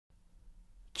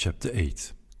Chapter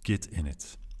 8. Git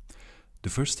init.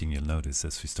 The first thing you'll notice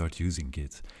as we start using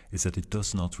Git is that it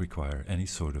does not require any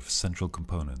sort of central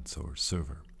component or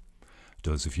server.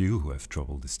 Those of you who have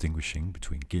trouble distinguishing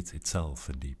between Git itself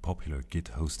and the popular Git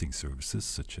hosting services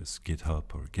such as GitHub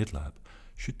or GitLab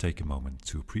should take a moment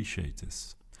to appreciate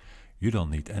this. You don't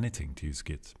need anything to use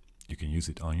Git. You can use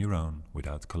it on your own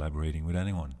without collaborating with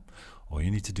anyone. All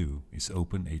you need to do is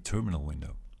open a terminal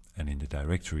window, and in the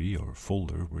directory or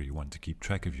folder where you want to keep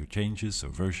track of your changes or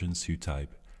versions, you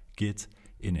type git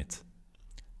init.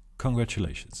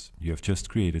 Congratulations, you have just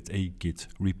created a Git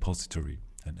repository.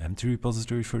 An empty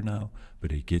repository for now,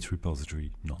 but a Git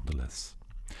repository nonetheless.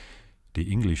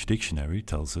 The English dictionary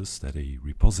tells us that a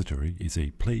repository is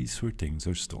a place where things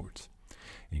are stored.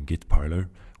 In Git Parlor,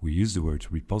 we use the word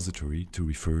repository to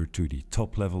refer to the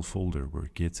top-level folder where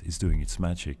Git is doing its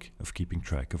magic of keeping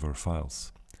track of our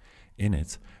files. In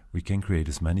it, we can create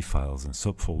as many files and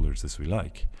subfolders as we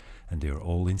like, and they are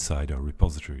all inside our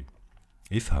repository.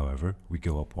 If, however, we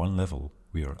go up one level,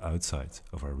 we are outside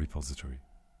of our repository.